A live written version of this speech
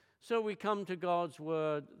so we come to God's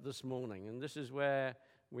Word this morning, and this is where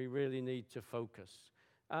we really need to focus.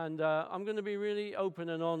 And I'm going to be really open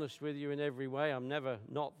and honest with you in every way. I'm never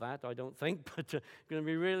not that, I don't think, but going to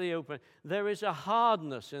be really open. There is a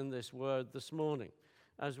hardness in this Word this morning,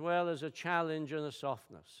 as well as a challenge and a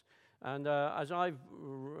softness. And as I've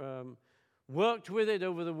worked with it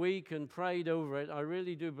over the week and prayed over it, I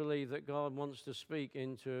really do believe that God wants to speak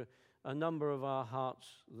into a number of our hearts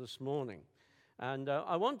this morning. And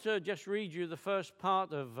I want to just read you the first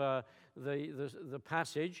part of the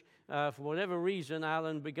passage. For whatever reason,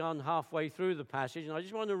 Alan began halfway through the passage, and I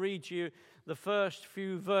just want to read to you the first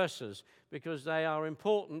few verses because they are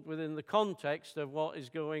important within the context of what is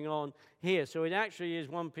going on here. So it actually is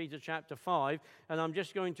 1 Peter chapter 5, and I'm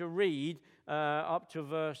just going to read up to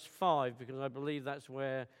verse 5 because I believe that's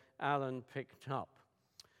where Alan picked up.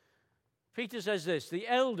 Peter says this, "The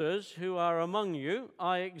elders who are among you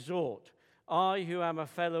I exhort, I who am a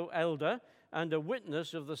fellow elder and a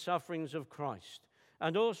witness of the sufferings of Christ,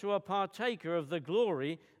 and also a partaker of the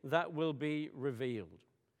glory that will be revealed.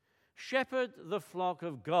 Shepherd the flock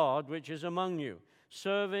of God which is among you,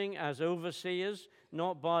 serving as overseers,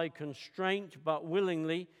 not by constraint but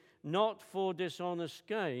willingly, not for dishonest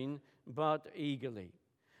gain but eagerly,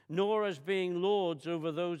 nor as being lords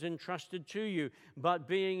over those entrusted to you, but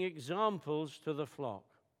being examples to the flock.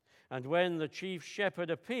 And when the chief shepherd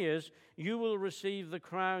appears, you will receive the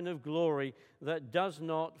crown of glory that does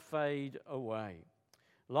not fade away.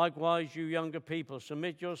 Likewise, you younger people,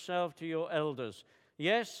 submit yourself to your elders.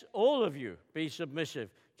 Yes, all of you be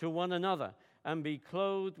submissive to one another and be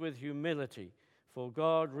clothed with humility. For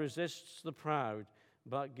God resists the proud,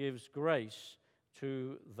 but gives grace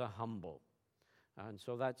to the humble." And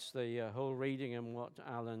so that's the whole reading and what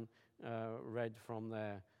Alan read from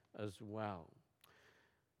there as well.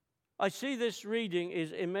 I see this reading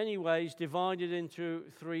is in many ways divided into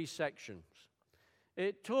three sections.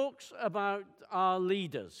 It talks about our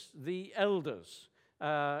leaders, the elders.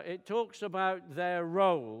 It talks about their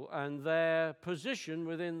role and their position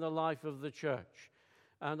within the life of the church.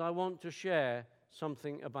 And I want to share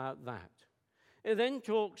something about that. It then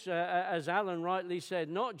talks, as Alan rightly said,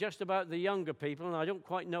 not just about the younger people, and I don't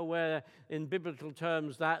quite know where in biblical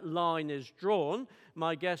terms that line is drawn.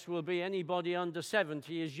 My guess will be anybody under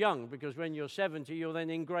 70 is young, because when you're 70, you're then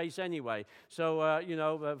in grace anyway. So,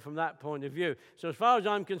 from that point of view. So as far as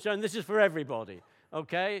I'm concerned, this is for everybody.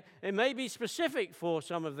 Okay? It may be specific for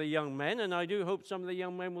some of the young men, and I do hope some of the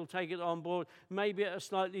young men will take it on board, maybe at a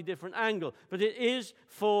slightly different angle. But it is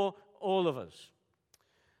for all of us.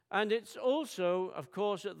 And it's also, of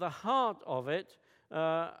course, at the heart of it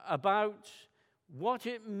about what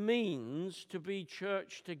it means to be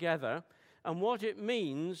church together and what it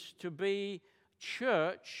means to be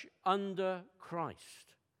church under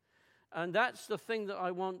Christ. And that's the thing that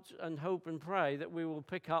I want and hope and pray that we will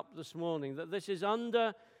pick up this morning, that this is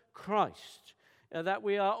under Christ, that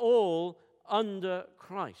we are all under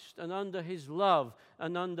Christ and under His love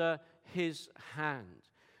and under His hand.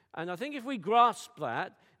 And I think if we grasp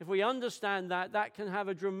that, if we understand that, that can have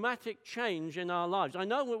a dramatic change in our lives. I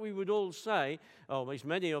know what we would all say, or at least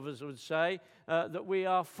many of us would say, that we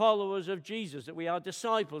are followers of Jesus, that we are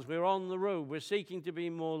disciples, we're on the road, we're seeking to be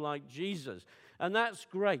more like Jesus. And that's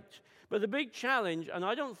great. But the big challenge, and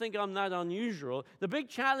I don't think I'm that unusual, the big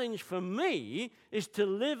challenge for me is to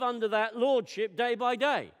live under that lordship day by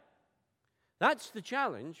day. That's the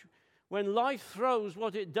challenge. When life throws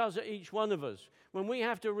what it does at each one of us, when we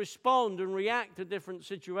have to respond and react to different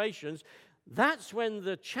situations, that's when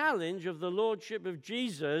the challenge of the Lordship of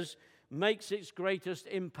Jesus makes its greatest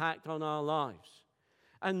impact on our lives.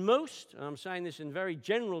 And most, and I'm saying this in very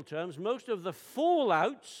general terms, most of the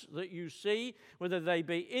fallouts that you see, whether they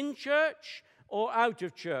be in church or out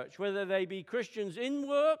of church, whether they be Christians in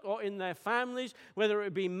work or in their families, whether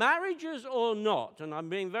it be marriages or not, and I'm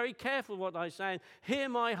being very careful what I say, and hear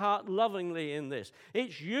my heart lovingly in this.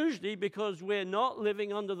 It's usually because we're not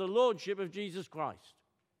living under the lordship of Jesus Christ.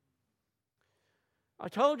 I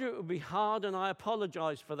told you it would be hard, and I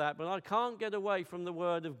apologize for that, but I can't get away from the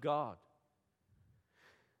Word of God.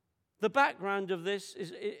 The background of this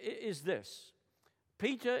is this.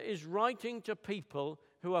 Peter is writing to people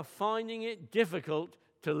who are finding it difficult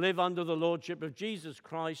to live under the lordship of Jesus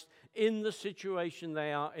Christ in the situation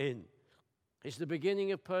they are in. It's the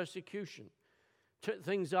beginning of persecution.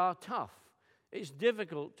 Things are tough. It's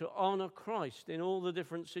difficult to honor Christ in all the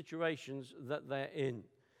different situations that they're in.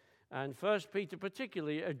 And 1 Peter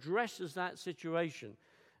particularly addresses that situation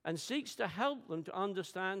and seeks to help them to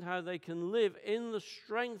understand how they can live in the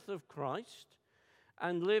strength of Christ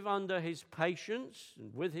and live under His patience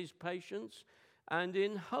and with His patience and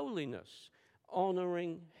in holiness,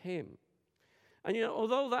 honoring him. And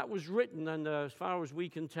although that was written, and as far as we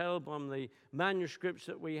can tell from the manuscripts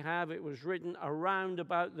that we have, it was written around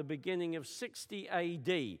about the beginning of 60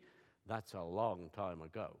 AD. That's a long time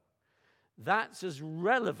ago. That's as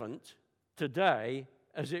relevant today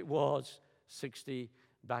as it was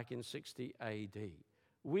back in 60 AD.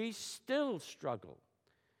 We still struggle.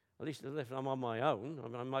 At least if I'm on my own,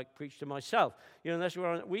 I might preach to myself.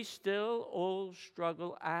 We still all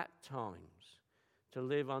struggle at times to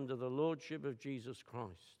live under the lordship of Jesus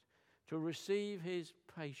Christ, to receive his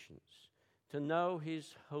patience, to know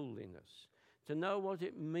his holiness, to know what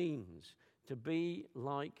it means to be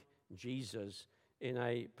like Jesus in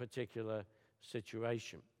a particular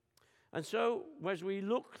situation. And so, as we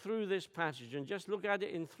look through this passage and just look at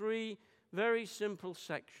it in 3 very simple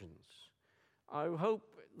sections, I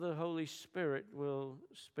hope the Holy Spirit will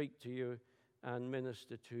speak to you and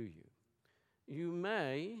minister to you. You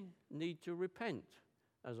may need to repent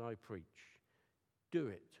as I preach. Do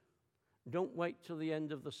it. Don't wait till the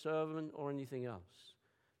end of the sermon or anything else.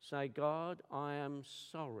 Say, God, I am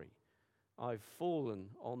sorry. I've fallen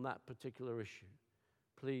on that particular issue.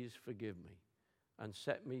 Please forgive me and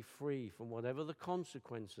set me free from whatever the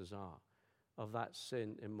consequences are of that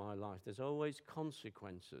sin in my life. There's always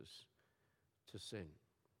consequences to sin.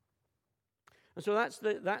 And so that's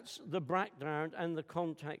the background and the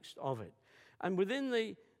context of it. And within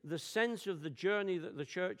the sense of the journey that the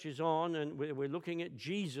church is on, and we're looking at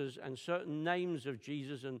Jesus and certain names of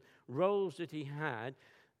Jesus and roles that he had,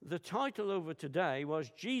 the title over today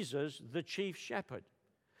was Jesus, the Chief Shepherd.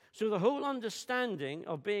 So the whole understanding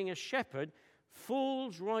of being a shepherd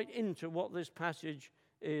falls right into what this passage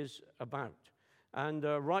is about. And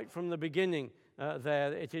right from the beginning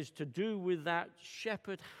there, it is to do with that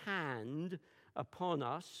shepherd hand upon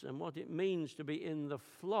us and what it means to be in the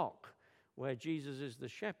flock where Jesus is the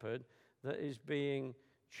shepherd that is being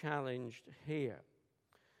challenged here.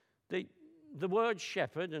 The word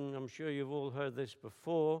shepherd, and I'm sure you've all heard this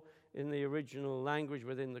before, in the original language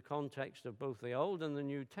within the context of both the Old and the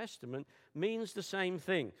New Testament, means the same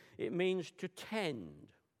thing. It means to tend,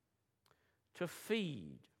 to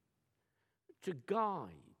feed, to guide,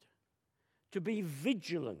 to be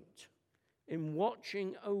vigilant in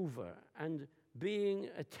watching over and being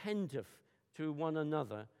attentive to one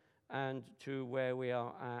another and to where we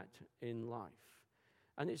are at in life.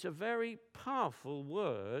 And it's a very powerful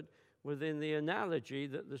word within the analogy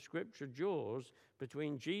that the Scripture draws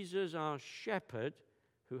between Jesus, our shepherd,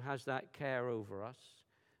 who has that care over us,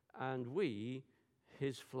 and we,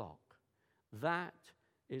 his flock. That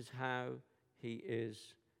is how he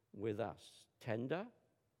is with us. Tender.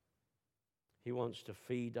 He wants to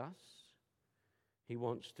feed us. He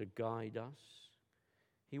wants to guide us.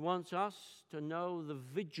 He wants us to know the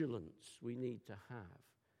vigilance we need to have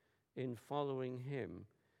in following him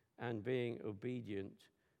and being obedient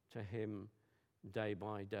to him day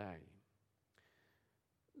by day.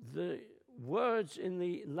 The words in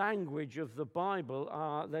the language of the Bible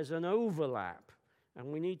there's an overlap, and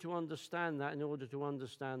we need to understand that in order to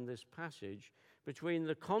understand this passage, between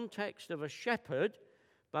the context of a shepherd,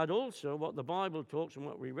 but also what the Bible talks and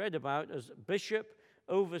what we read about as bishop,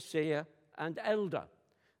 overseer, and elder.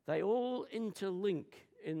 They all interlink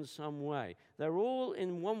in some way. They're all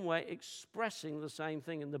in one way expressing the same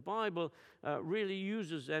thing, and the Bible really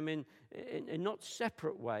uses them in not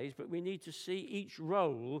separate ways, but we need to see each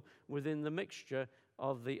role within the mixture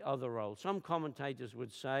of the other role. Some commentators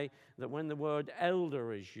would say that when the word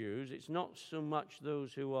elder is used, it's not so much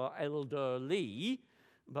those who are elderly,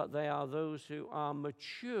 but they are those who are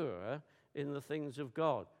mature in the things of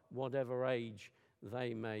God, whatever age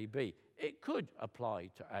they may be. It could apply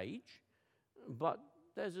to age, but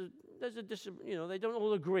there's a they don't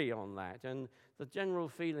all agree on that, and the general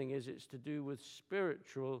feeling is it's to do with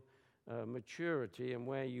spiritual maturity and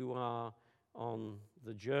where you are on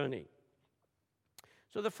the journey.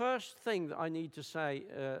 So the first thing that I need to say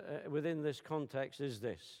within this context is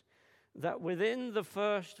this, that within the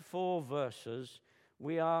first 4 verses,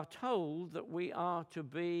 we are told that we are to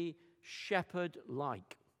be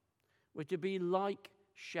shepherd-like. We're to be like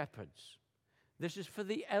shepherds. This is for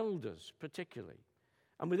the elders particularly.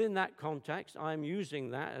 And within that context, I'm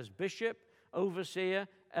using that as bishop, overseer,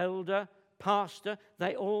 elder, pastor.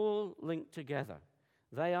 They all link together.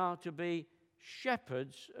 They are to be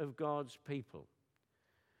shepherds of God's people.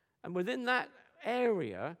 And within that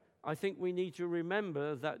area, I think we need to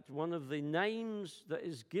remember that one of the names that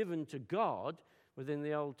is given to God within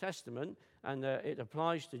the Old Testament, and it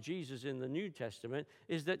applies to Jesus in the New Testament,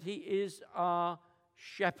 is that he is our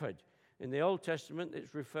shepherd. In the Old Testament,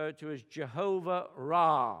 it's referred to as Jehovah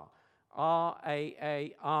Ra,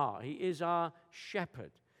 R-A-A-R. He is our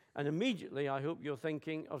shepherd. And immediately I hope you're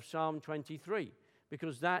thinking of Psalm 23,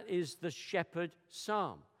 because that is the shepherd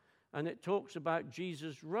psalm. And it talks about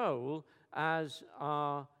Jesus' role as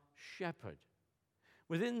our shepherd.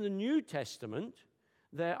 Within the New Testament,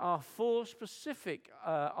 there are 4 specific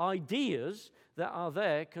ideas that are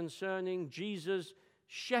there concerning Jesus'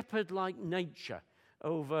 shepherd-like nature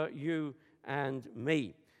over you and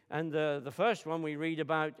me. And the first one we read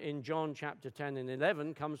about in John chapter 10 and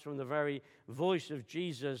 11 comes from the very voice of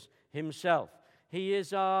Jesus himself. He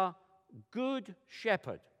is our good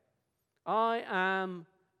shepherd. I am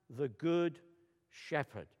the good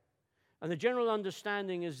shepherd. And the general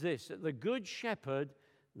understanding is this, that the good shepherd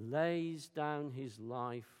lays down his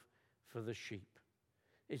life for the sheep.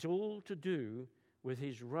 It's all to do with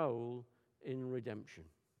his role in redemption.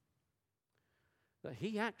 That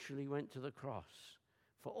he actually went to the cross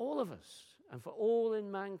for all of us and for all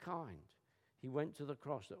in mankind. He went to the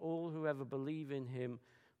cross that all who ever believe in him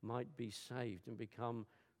might be saved and become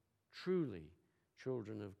truly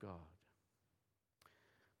children of God.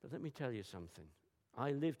 But let me tell you something.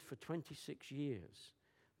 I lived for 26 years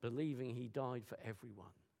believing he died for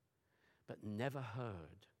everyone, but never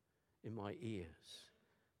heard in my ears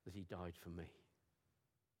that he died for me.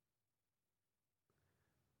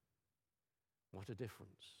 What a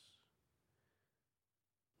difference.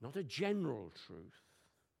 Not a general truth,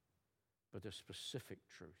 but a specific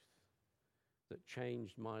truth that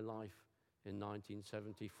changed my life in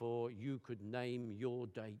 1974. You could name your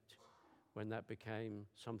date when that became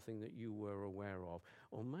something that you were aware of.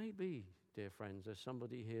 Or maybe, dear friends, there's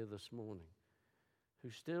somebody here this morning who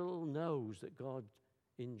still knows that God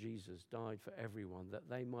in Jesus died for everyone, that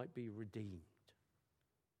they might be redeemed.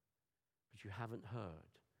 But you haven't heard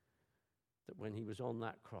that when he was on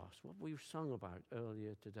that cross, what we've sung about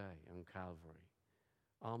earlier today on Calvary,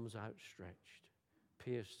 arms outstretched,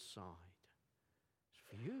 pierced side, it's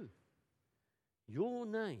for you. Your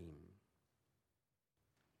name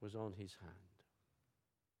was on his hand.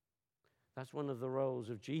 That's one of the roles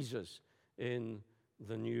of Jesus in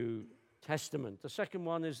the New Testament. The second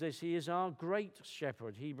one is this: he is our great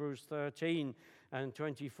shepherd. Hebrews 13 and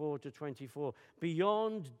 24 to 24.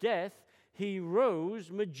 Beyond death, he rose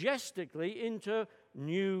majestically into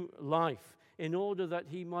new life in order that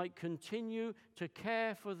he might continue to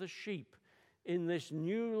care for the sheep in this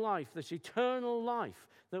new life, this eternal life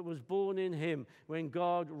that was born in him when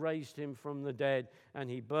God raised him from the dead and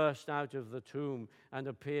he burst out of the tomb and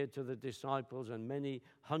appeared to the disciples and many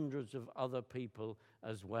hundreds of other people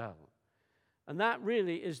as well. And that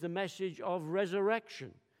really is the message of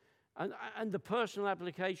resurrection. And the personal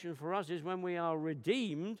application for us is when we are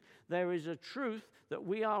redeemed, there is a truth that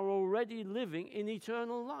we are already living in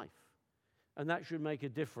eternal life. And that should make a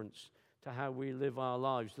difference to how we live our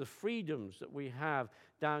lives. The freedoms that we have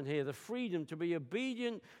down here, the freedom to be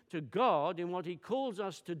obedient to God in what he calls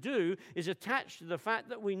us to do, is attached to the fact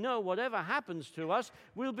that we know whatever happens to us,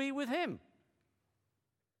 we'll be with him.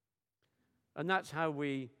 And that's how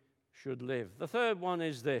we should live. The third one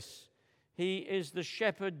is this: he is the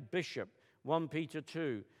shepherd bishop. 1 Peter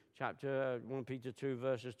 2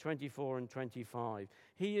 verses 24 and 25.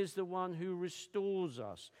 He is the one who restores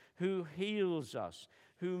us, who heals us,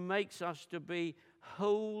 who makes us to be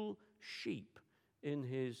whole sheep in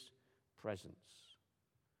his presence.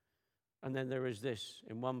 And then there is this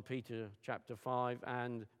in 1 Peter chapter 5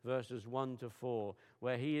 and verses 1 to 4,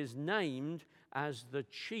 where he is named as the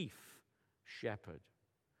chief shepherd.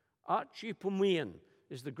 Archipomein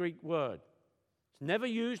is the Greek word. It's never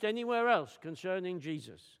used anywhere else concerning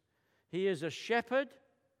Jesus. He is a shepherd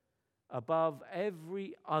above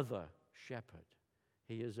every other shepherd.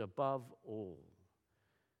 He is above all.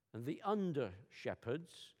 And the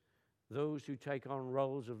under-shepherds, those who take on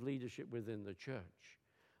roles of leadership within the church,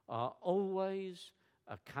 are always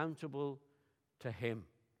accountable to him.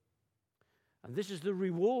 And this is the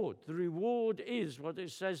reward. The reward is what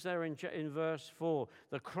it says there in verse 4,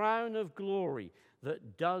 the crown of glory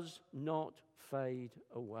that does not fade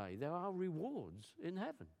away. There are rewards in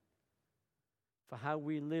heaven for how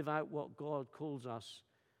we live out what God calls us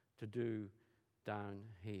to do down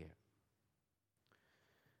here.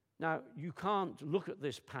 Now, you can't look at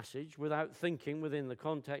this passage without thinking within the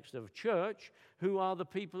context of church, who are the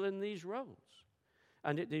people in these roles?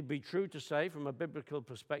 And it'd be true to say from a biblical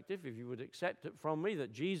perspective, if you would accept it from me,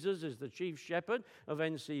 that Jesus is the chief shepherd of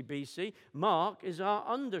NCBC. Mark is our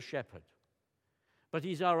under-shepherd. But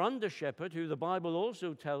he's our under-shepherd who the Bible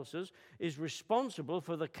also tells us is responsible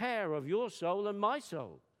for the care of your soul and my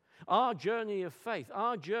soul. Our journey of faith,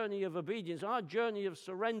 our journey of obedience, our journey of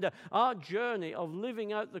surrender, our journey of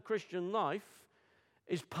living out the Christian life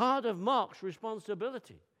is part of Mark's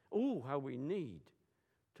responsibility. Oh, how we need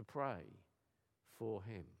to pray for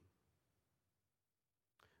him.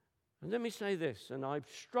 And let me say this, and I've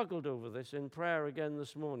struggled over this in prayer again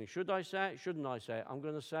this morning. Should I say it? Shouldn't I say it? I'm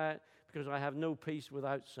going to say it because I have no peace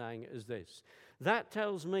without saying it, is this. That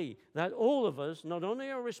tells me that all of us not only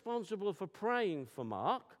are responsible for praying for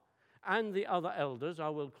Mark and the other elders, I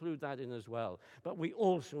will include that in as well, but we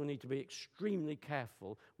also need to be extremely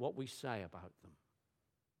careful what we say about them.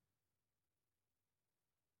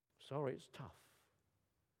 Sorry, it's tough.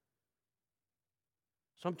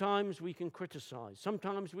 Sometimes we can criticize.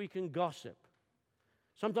 Sometimes we can gossip.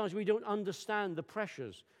 Sometimes we don't understand the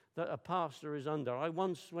pressures that a pastor is under. I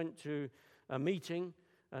once went to a meeting,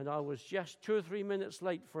 and I was just 2 or 3 minutes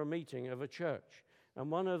late for a meeting of a church.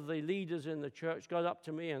 And one of the leaders in the church got up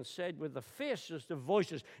to me and said with the fiercest of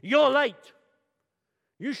voices, "You're late.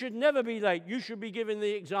 You should never be late. You should be giving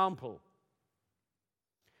the example."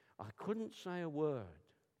 I couldn't say a word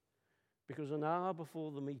because an hour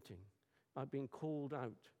before the meeting, I'd been called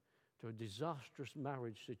out to a disastrous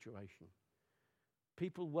marriage situation.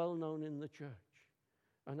 People well known in the church.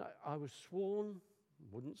 And I was sworn,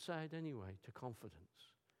 wouldn't say it anyway, to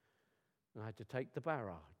confidence. And I had to take the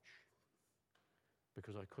barrage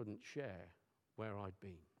because I couldn't share where I'd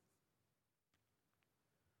been.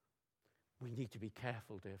 We need to be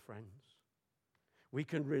careful, dear friends. We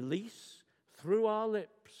can release through our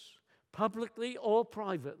lips, publicly or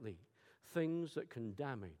privately, things that can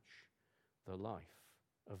damage the life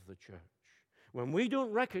of the church. When we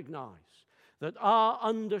don't recognize that our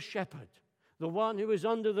under shepherd, the one who is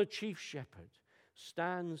under the chief shepherd,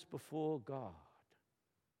 stands before God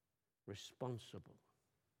responsible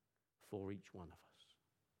for each one of us.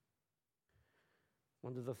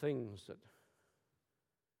 One of the things that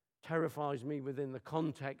terrifies me within the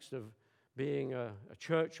context of being a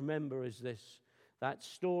church member is that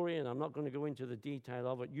story, and I'm not going to go into the detail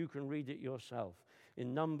of it. You can read it yourself.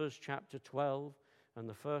 In Numbers chapter 12 and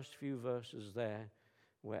the first few verses there,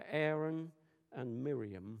 where Aaron and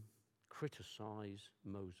Miriam criticize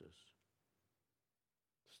Moses.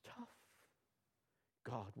 It's tough.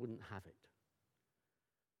 God wouldn't have it.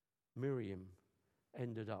 Miriam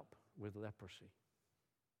ended up with leprosy.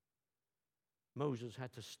 Moses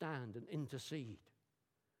had to stand and intercede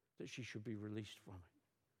that she should be released from it,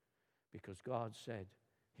 because God said,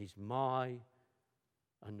 "He's my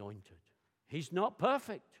anointed." He's not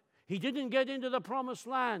perfect. He didn't get into the promised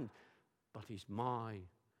land, but he's my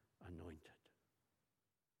anointed.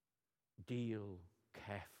 Deal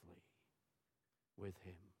carefully with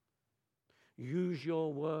him. Use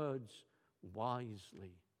your words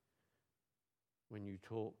wisely when you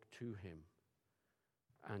talk to him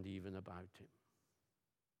and even about him.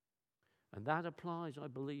 And that applies, I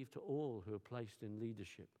believe, to all who are placed in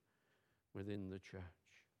leadership within the church.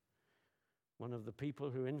 One of the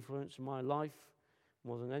people who influenced my life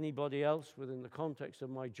more than anybody else within the context of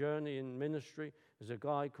my journey in ministry is a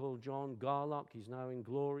guy called John Garlock. He's now in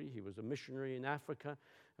glory. He was a missionary in Africa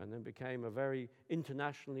and then became a very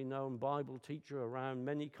internationally known Bible teacher around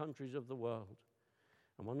many countries of the world.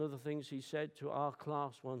 And one of the things he said to our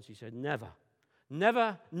class once, he said, never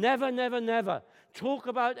talk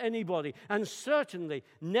about anybody, and certainly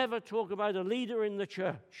never talk about a leader in the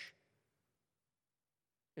church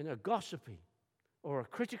in a gossipy or a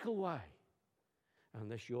critical way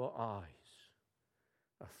unless your eyes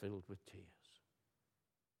are filled with tears.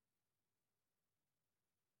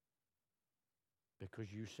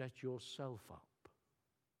 Because you set yourself up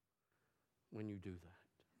when you do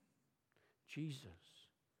that. Jesus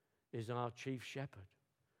is our chief shepherd.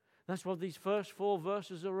 That's what these first 4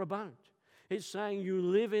 verses are about. It's saying you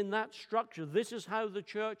live in that structure. This is how the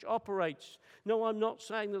church operates. No, I'm not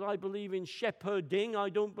saying that I believe in shepherding. I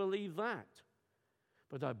don't believe that.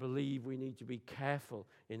 But I believe we need to be careful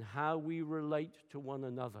in how we relate to one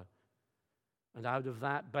another. And out of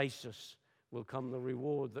that basis will come the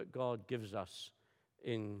reward that God gives us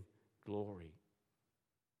in glory.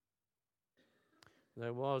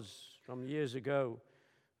 There was, some years ago,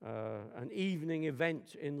 an evening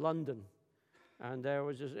event in London, and it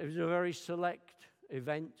was a very select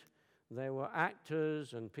event. There were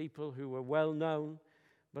actors and people who were well known,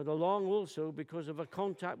 but along also, because of a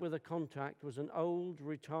contact with a contact, was an old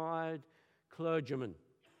retired clergyman.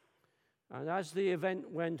 And as the event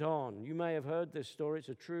went on, you may have heard this story, it's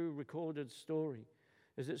a true recorded story,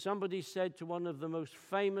 is that somebody said to one of the most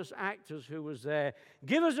famous actors who was there,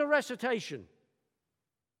 "Give us a recitation."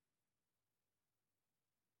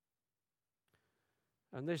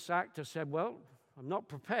 And this actor said, "Well, I'm not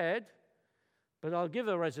prepared, but I'll give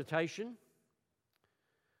a recitation."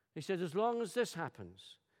 He said, "As long as this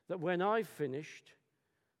happens, that when I've finished,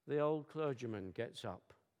 the old clergyman gets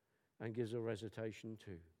up and gives a recitation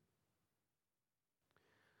too.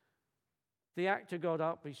 The actor got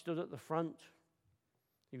up, he stood at the front,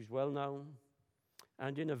 he was well known,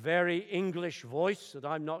 and in a very English voice that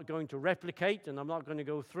I'm not going to replicate and I'm not going to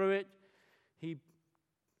go through it, he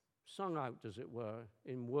sung out, as it were,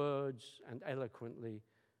 in words and eloquently,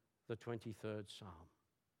 the 23rd Psalm.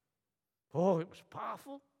 Oh, it was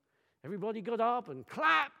powerful. Everybody got up and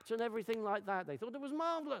clapped and everything like that. They thought it was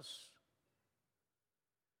marvelous.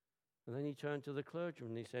 And then he turned to the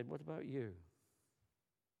clergyman and he said, "What about you?"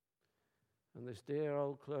 And this dear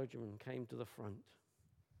old clergyman came to the front,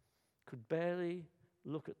 could barely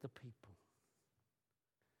look at the people.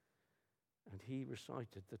 And he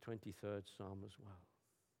recited the 23rd Psalm as well.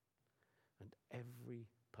 And every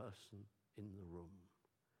person in the room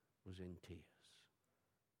was in tears.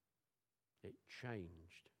 It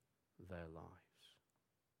changed their lives.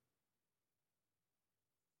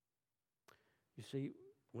 You see,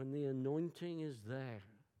 when the anointing is there,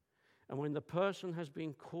 and when the person has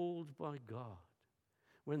been called by God,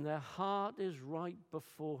 when their heart is right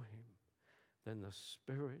before Him, then the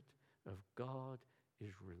Spirit of God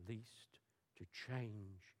is released to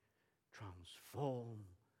change, transform,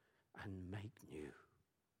 and make new.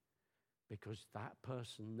 Because that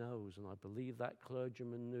person knows, and I believe that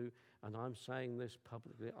clergyman knew, and I'm saying this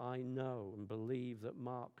publicly, I know and believe that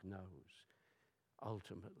Mark knows,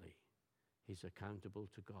 ultimately, he's accountable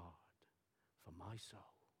to God for my soul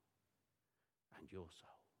and your soul.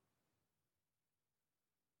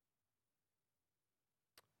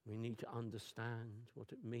 We need to understand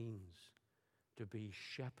what it means to be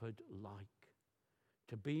shepherd-like,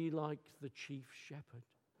 to be like the chief shepherd,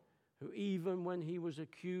 who even when he was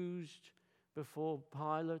accused before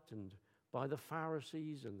Pilate and by the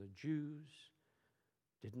Pharisees and the Jews,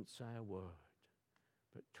 didn't say a word,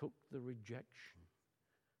 but took the rejection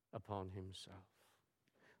upon himself.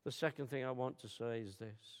 The second thing I want to say is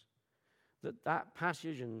this, that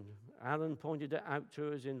passage, and Alan pointed it out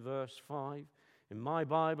to us in verse 5, in my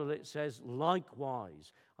Bible it says,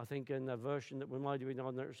 likewise. I think in the version that we might have been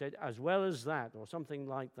on there, it said, as well as that, or something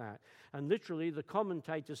like that. And literally the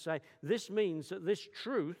commentators say, this means that this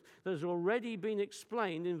truth that has already been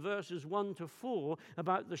explained in verses 1 to 4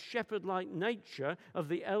 about the shepherd-like nature of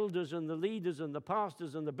the elders and the leaders and the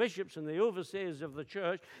pastors and the bishops and the overseers of the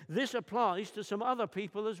church, this applies to some other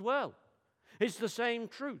people as well. It's the same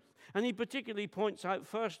truth. And he particularly points out,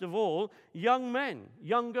 first of all, young men,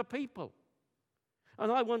 younger people.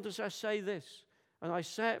 And I want to say this, and I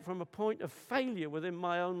say it from a point of failure within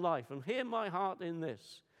my own life, and hear my heart in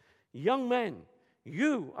this. Young men,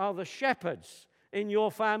 you are the shepherds in your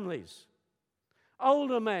families.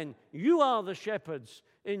 Older men, you are the shepherds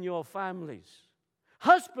in your families.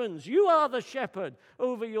 Husbands, you are the shepherd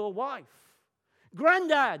over your wife.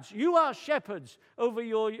 Granddads, you are shepherds over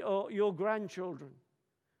your grandchildren.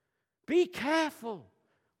 Be careful.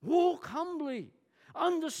 Walk humbly.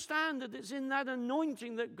 Understand that it's in that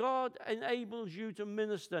anointing that God enables you to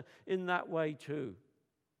minister in that way too.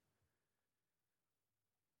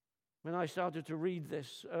 When I started to read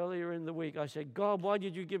this earlier in the week, I said, God, why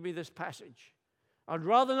did you give me this passage? I'd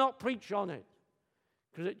rather not preach on it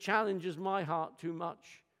because it challenges my heart too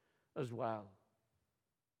much as well.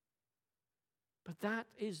 But that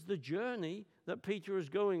is the journey that Peter is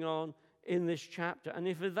going on in this chapter. And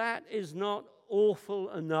if that is not awful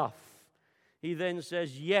enough, he then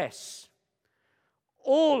says, yes,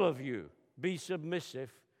 all of you be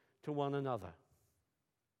submissive to one another.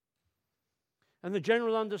 And the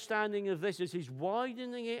general understanding of this is he's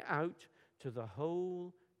widening it out to the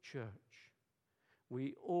whole church.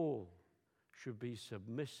 We all should be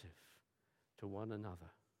submissive to one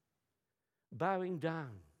another, bowing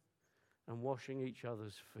down and washing each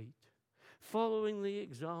other's feet, following the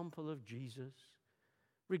example of Jesus.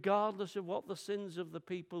 Regardless of what the sins of the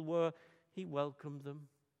people were, he welcomed them.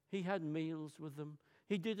 He had meals with them.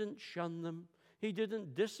 He didn't shun them. He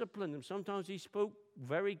didn't discipline them. Sometimes he spoke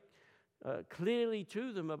very clearly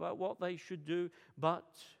to them about what they should do, but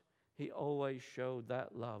he always showed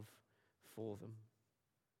that love for them.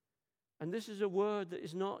 And this is a word that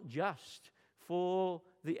is not just for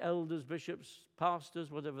the elders, bishops, pastors,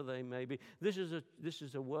 whatever they may be. This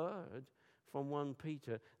is a word from 1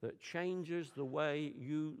 Peter that changes the way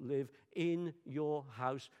you live in your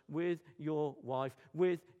house, with your wife,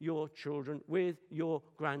 with your children, with your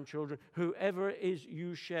grandchildren, whoever it is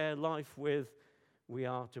you share life with. We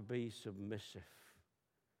are to be submissive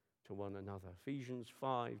to one another. Ephesians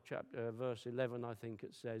 5, verse 11, I think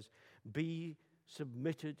it says, be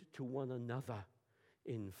submitted to one another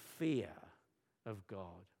in fear of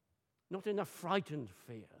God. Not in a frightened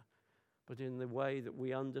fear, but in the way that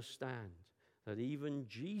we understand that even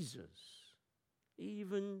Jesus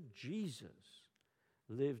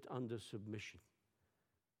lived under submission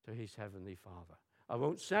to his heavenly Father. I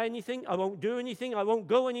won't say anything, I won't do anything, I won't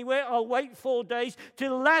go anywhere, I'll wait 4 days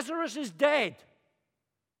till Lazarus is dead.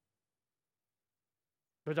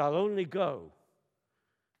 But I'll only go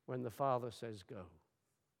when the Father says go.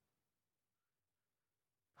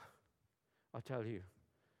 I tell you,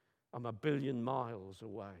 I'm a billion miles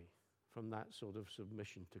away from that sort of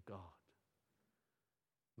submission to God.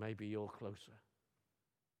 Maybe you're closer.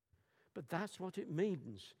 But that's what it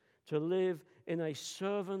means to live in a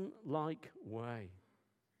servant-like way.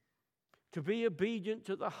 To be obedient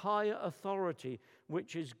to the higher authority,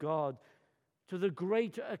 which is God, to the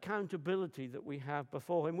greater accountability that we have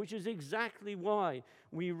before him, which is exactly why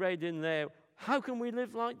we read in there, how can we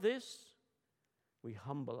live like this? We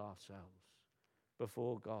humble ourselves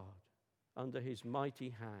before God under his mighty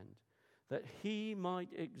hand, that he might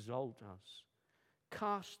exalt us,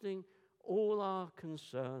 casting all our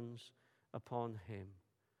concerns upon him.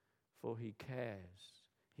 For he cares,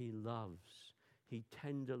 he loves, he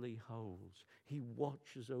tenderly holds, he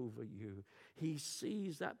watches over you. He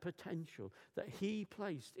sees that potential that he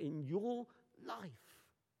placed in your life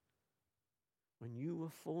when you were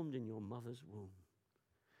formed in your mother's womb.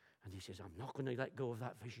 And he says, I'm not going to let go of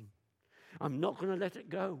that vision. I'm not going to let it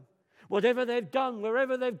go. Whatever they've done,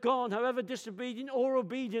 wherever they've gone, however disobedient or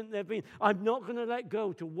obedient they've been, I'm not going to let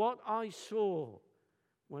go to what I saw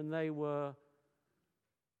when they were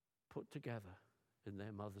put together in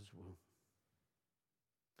their mother's womb.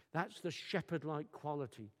 That's the shepherd-like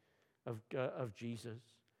quality of Jesus.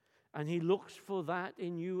 And he looks for that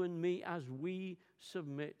in you and me as we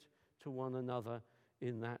submit to one another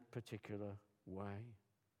in that particular way.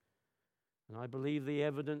 And I believe the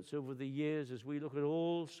evidence over the years, as we look at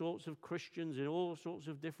all sorts of Christians in all sorts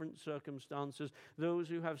of different circumstances, those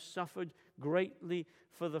who have suffered greatly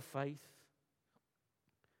for the faith,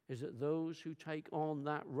 is that those who take on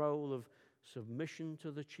that role of submission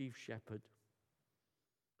to the chief shepherd,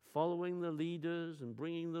 following the leaders and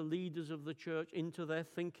bringing the leaders of the church into their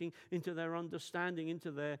thinking, into their understanding,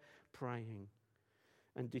 into their praying,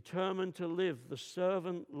 and determined to live the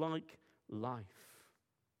servant-like life,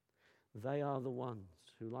 they are the ones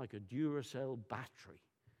who, like a Duracell battery,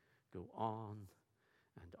 go on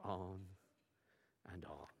and on and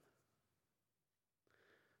on.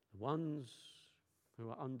 The ones who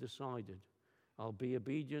are undecided, I'll be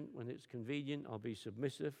obedient when it's convenient, I'll be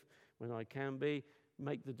submissive when I can be,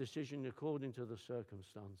 make the decision according to the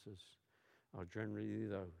circumstances, are generally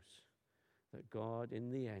those that God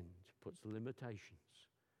in the end puts limitations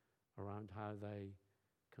around how they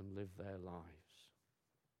can live their lives.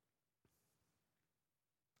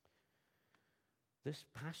 This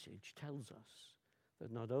passage tells us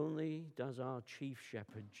that not only does our chief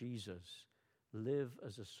shepherd, Jesus, live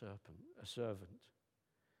as a servant,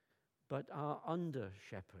 but our under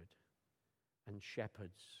shepherd and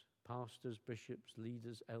shepherds, pastors, bishops,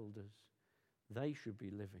 leaders, elders, they should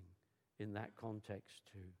be living in that context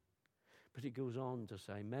too. But it goes on to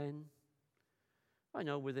say, men, I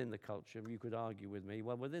know within the culture, you could argue with me,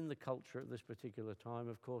 well, within the culture at this particular time,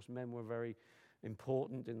 of course, men were very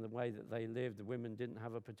important in the way that they lived. The women didn't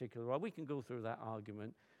have a particular role. We can go through that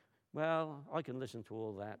argument. Well, I can listen to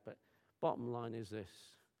all that, but bottom line is this: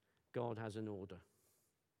 God has an order.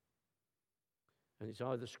 And it's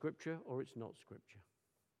either Scripture or it's not Scripture.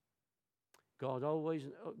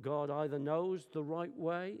 God either knows the right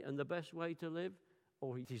way and the best way to live,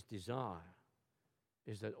 or his desire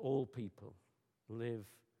is that all people live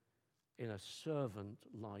in a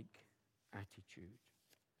servant-like attitude.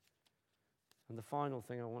 And the final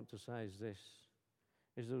thing I want to say is this,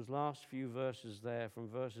 is those last few verses there from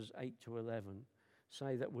verses 8 to 11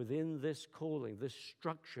 say that within this calling, this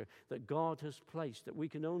structure that God has placed, that we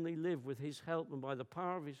can only live with his help and by the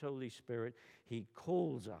power of his Holy Spirit, he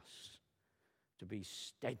calls us to be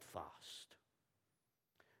steadfast,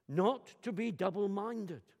 not to be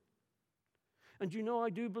double-minded. And you know, I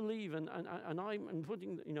do believe, and I'm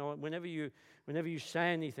putting, you know, whenever you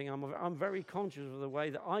say anything, I'm very conscious of the way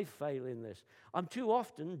that I fail in this. I'm too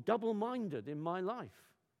often double-minded in my life.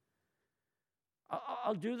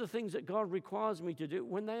 I'll do the things that God requires me to do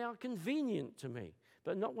when they are convenient to me,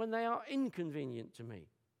 but not when they are inconvenient to me.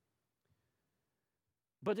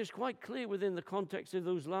 But it's quite clear within the context of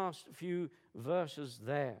those last few verses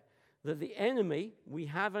there that the enemy, we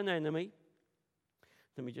have an enemy.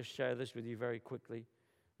 Let me just share this with you very quickly.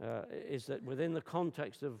 Is that within the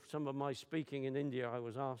context of some of my speaking in India, I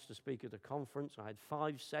was asked to speak at a conference. I had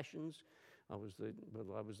 5 sessions. I was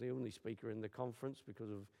the only speaker in the conference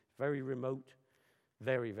because of very remote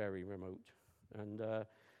very, very remote. And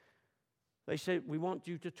they said, we want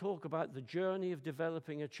you to talk about the journey of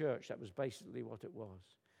developing a church. That was basically what it was.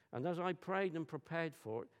 And as I prayed and prepared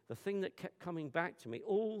for it, the thing that kept coming back to me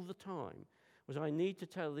all the time was I need to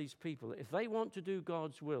tell these people that if they want to do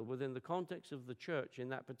God's will within the context of the church in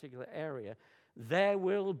that particular area, there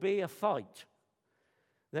will be a fight.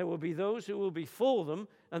 There will be those who will be for them,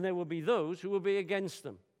 and there will be those who will be against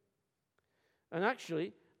them. And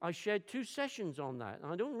actually, I shared 2 sessions on that.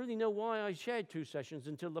 And I don't really know why I shared 2 sessions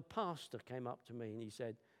until the pastor came up to me and he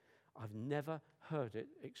said, I've never heard it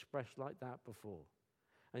expressed like that before.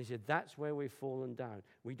 And he said, that's where we've fallen down.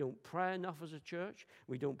 We don't pray enough as a church.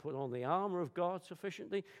 We don't put on the armor of God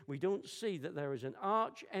sufficiently. We don't see that there is an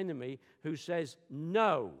arch enemy who says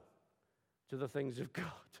no to the things of God.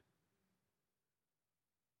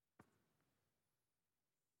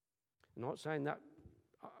 I'm not saying that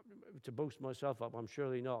to boast myself up. I'm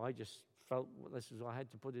surely not. I just felt I had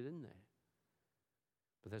to put it in there.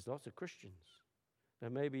 But there's lots of Christians. There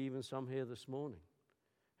may be even some here this morning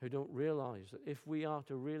who don't realize that if we are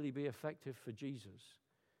to really be effective for Jesus,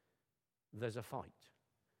 there's a fight.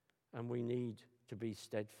 And we need to be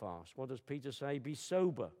steadfast. What does Peter say? Be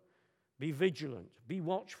sober. Be vigilant. Be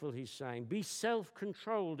watchful, he's saying. Be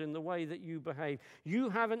self-controlled in the way that you behave. You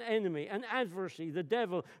have an enemy, an adversary, the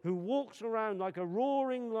devil, who walks around like a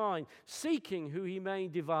roaring lion, seeking who he may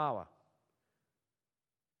devour.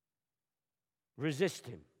 Resist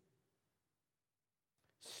him.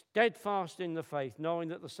 Steadfast in the faith, knowing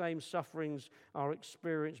that the same sufferings are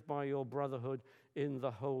experienced by your brotherhood in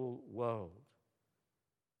the whole world.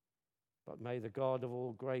 But may the God of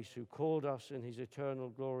all grace, who called us in his eternal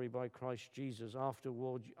glory by Christ Jesus,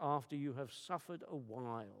 after you have suffered a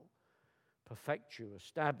while, perfect you,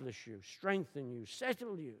 establish you, strengthen you,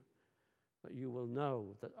 settle you, that you will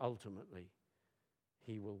know that ultimately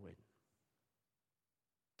he will win.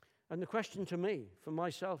 And the question to me, for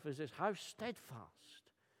myself, is this: how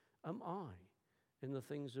steadfast am I in the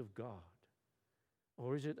things of God?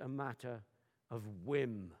 Or is it a matter of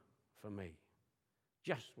whim for me?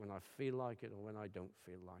 Just when I feel like it or when I don't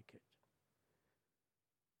feel like it.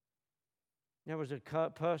 There was a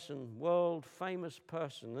person, world-famous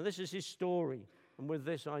person, and this is his story, and with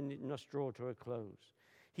this I must draw to a close.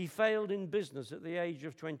 He failed in business at the age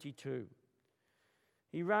of 22.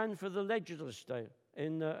 He ran for the legislature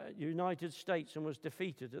in the United States and was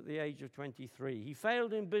defeated at the age of 23. He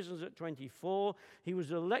failed in business at 24. He was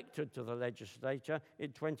elected to the legislature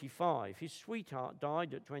at 25. His sweetheart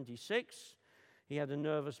died at 26. He had a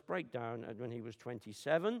nervous breakdown when he was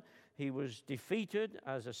 27. He was defeated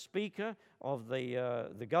as a speaker of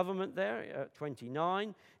the government there at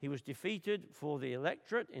 29. He was defeated for the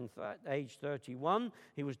electorate at age 31.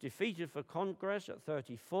 He was defeated for Congress at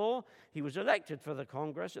 34. He was elected for the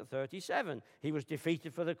Congress at 37. He was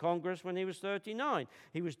defeated for the Congress when he was 39.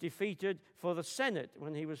 He was defeated for the Senate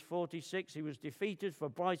when he was 46. He was defeated for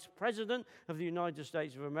Vice President of the United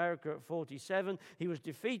States of America at 47. He was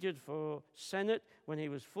defeated for Senate when he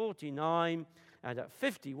was 49. And at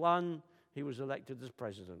 51, he was elected as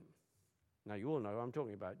president. Now, you all know who I'm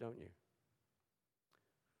talking about, don't you?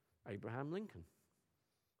 Abraham Lincoln,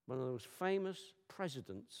 one of those famous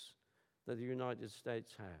presidents that the United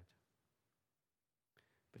States had.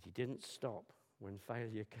 But he didn't stop when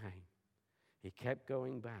failure came. He kept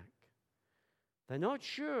going back. They're not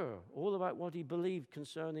sure all about what he believed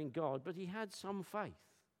concerning God, but he had some faith.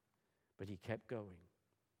 But he kept going.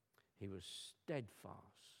 He was steadfast,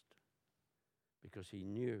 because he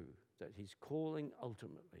knew that his calling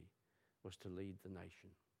ultimately was to lead the nation.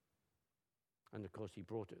 And of course, he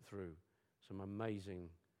brought it through some amazing,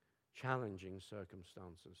 challenging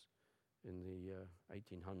circumstances in the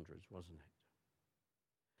 1800s, wasn't it?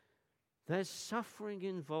 There's suffering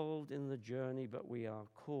involved in the journey, but we are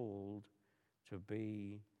called to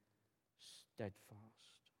be steadfast.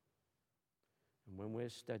 And when we're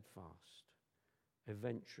steadfast,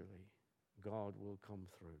 eventually God will come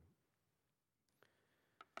through.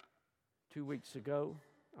 2 weeks ago,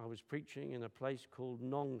 I was preaching in a place called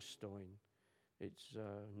Nongstoin. It's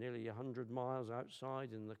nearly 100 miles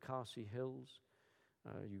outside in the Khasi Hills.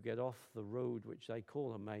 You get off the road, which they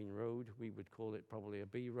call a main road. We would call it probably a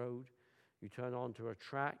B road. You turn onto a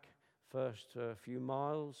track. First few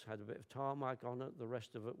miles had a bit of tarmac on it. The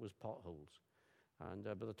rest of it was potholes. And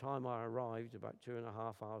by the time I arrived, about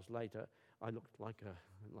 2.5 hours later, I looked like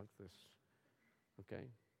this. Okay.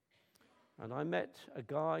 And I met a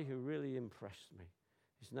guy who really impressed me.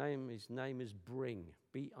 His name is Bring,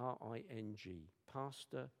 B-R-I-N-G,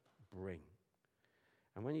 Pastor Bring.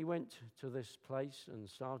 And when he went to this place and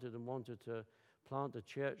started and wanted to plant a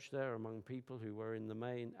church there among people who were in the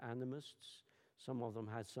main animists, Some of them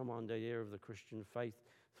had some idea of the Christian faith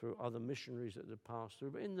through other missionaries that had passed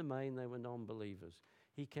through, but in the main, they were non-believers.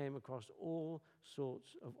 He came across all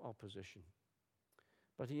sorts of opposition,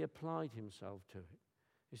 but he applied himself to it.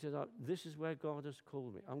 He said, this is where God has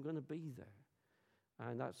called me. I'm going to be there.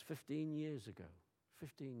 And that's 15 years ago.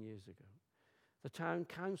 15 years ago. The town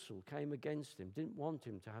council came against him, didn't want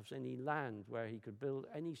him to have any land where he could build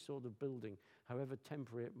any sort of building, however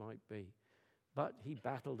temporary it might be. But he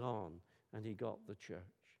battled on, and he got the church.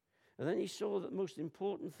 And then he saw that the most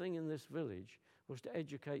important thing in this village was to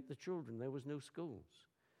educate the children. There was no schools.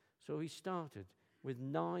 So he started with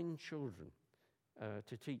 9 children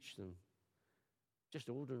to teach them just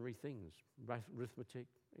ordinary things, arithmetic,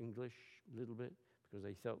 English, a little bit, because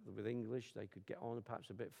they felt that with English they could get on perhaps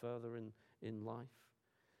a bit further in life.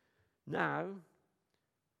 Now,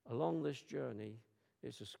 along this journey,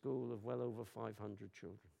 it's a school of well over 500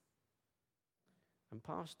 children. And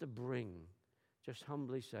Pastor Bring just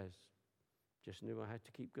humbly says, just knew I had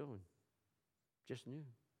to keep going. Just knew.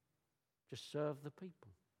 Just serve the people.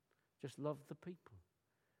 Just love the people.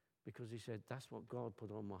 Because he said, that's what God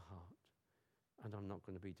put on my heart. And I'm not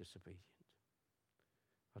going to be disobedient.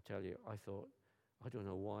 I tell you, I thought, I don't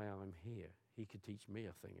know why I'm here. He could teach me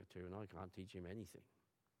a thing or two, and I can't teach him anything.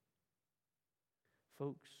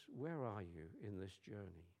 Folks, where are you in this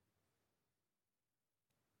journey?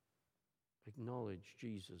 Acknowledge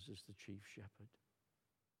Jesus as the chief shepherd.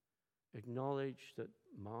 Acknowledge that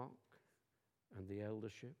Mark and the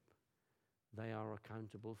eldership, they are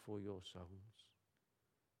accountable for your souls.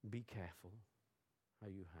 Be careful how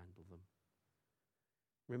you handle them.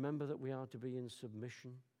 Remember that we are to be in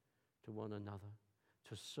submission to one another,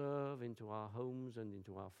 to serve into our homes and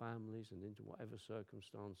into our families and into whatever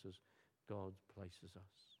circumstances God places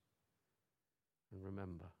us. And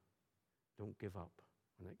remember, don't give up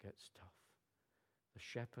when it gets tough. The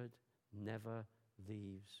shepherd never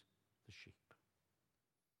leaves the sheep.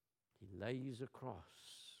 He lays across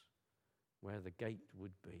where the gate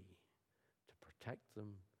would be to protect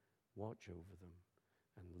them, watch over them,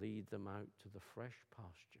 and lead them out to the fresh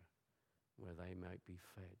pasture where they might be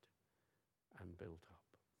fed and built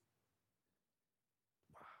up.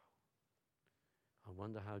 Wow. I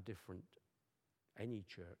wonder how different any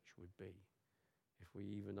church would be if we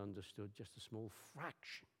even understood just a small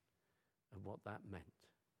fraction of what that meant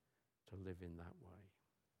to live in that way.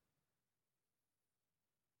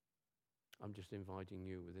 I'm just inviting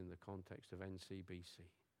you within the context of NCBC.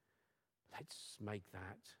 Let's make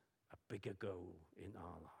that a bigger goal in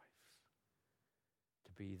our lives.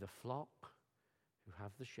 To be the flock who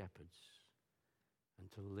have the shepherds and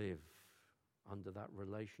to live under that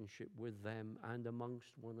relationship with them and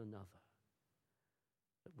amongst one another.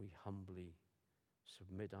 That we humbly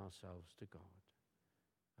submit ourselves to God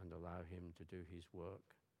and allow him to do his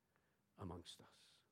work amongst us.